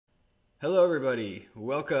Hello, everybody.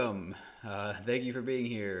 Welcome. Thank you for being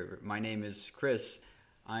here. My name is Chris.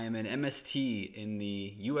 I am an MST in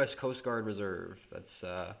the U.S. Coast Guard Reserve. That's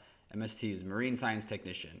MST is Marine Science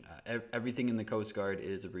Technician. Everything in the Coast Guard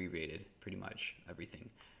is abbreviated, pretty much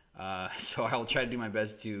everything. So I'll try to do my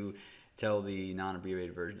best to tell the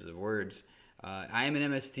non-abbreviated versions of words. I am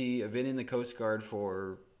an MST. I've been in the Coast Guard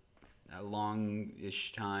for a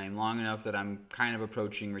long-ish time, long enough that I'm kind of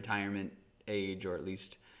approaching retirement age, or at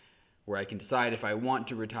least where I can decide if I want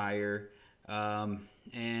to retire.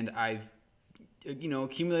 And I've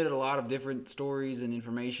accumulated a lot of different stories and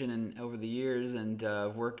information and over the years, and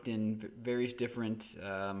I've worked in various different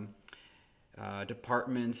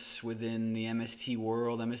departments within the MST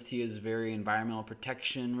world. MST is very environmental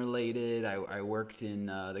protection related. I worked in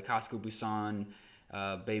the Costco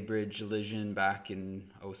Busan Bay Bridge collision back in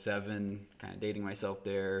 '07, kind of dating myself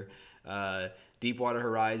there. Deepwater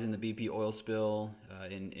Horizon, the BP oil spill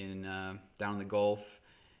in down in the Gulf.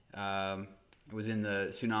 It was in the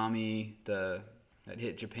tsunami that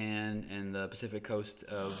hit Japan and the Pacific coast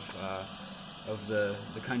of the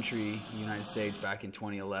country, the United States, back in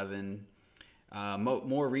 2011.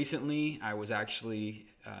 More recently, I was actually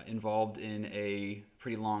involved in a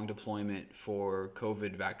pretty long deployment for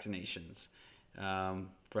COVID vaccinations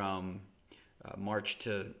from March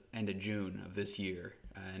to end of June of this year.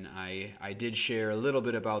 And I did share a little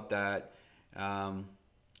bit about that,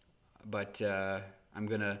 but I'm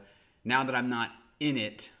gonna, now that I'm not in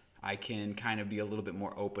it, I can kind of be a little bit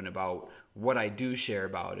more open about what I do share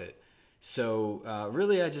about it. So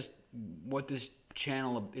really, what this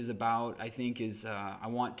channel is about, I think, is I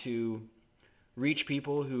want to reach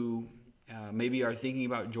people who maybe are thinking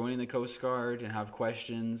about joining the Coast Guard and have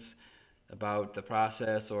questions about the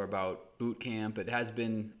process or about boot camp. It has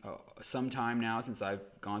been some time now since I've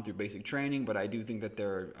gone through basic training, but I do think that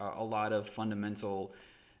there are a lot of fundamental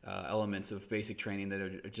elements of basic training that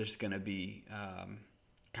are just going to be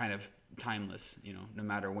kind of timeless, no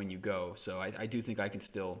matter when you go. So I do think I can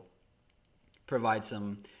still provide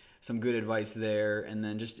some good advice there. And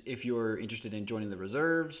then just if you're interested in joining the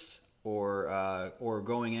reserves or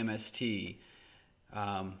going MST,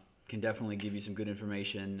 can definitely give you some good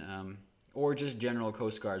information. Or just general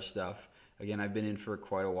Coast Guard stuff. Again, I've been in for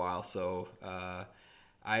quite a while, so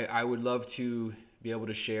I would love to be able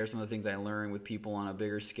to share some of the things I learn with people on a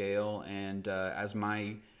bigger scale. And as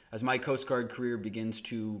my Coast Guard career begins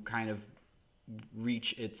to kind of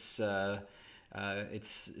reach its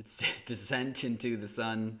descent into the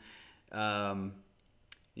sun, the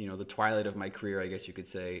twilight of my career, I guess you could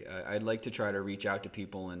say, I'd like to try to reach out to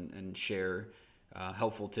people and share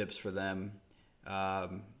helpful tips for them.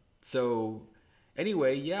 So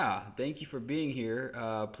anyway, yeah, thank you for being here.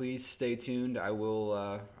 Please stay tuned. I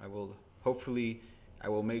will hopefully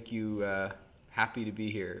make you happy to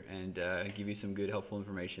be here and give you some good helpful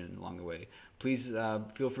information along the way. Please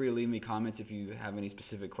feel free to leave me comments if you have any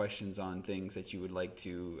specific questions on things that you would like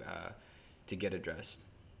to get addressed.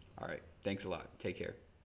 All right, thanks a lot. Take care.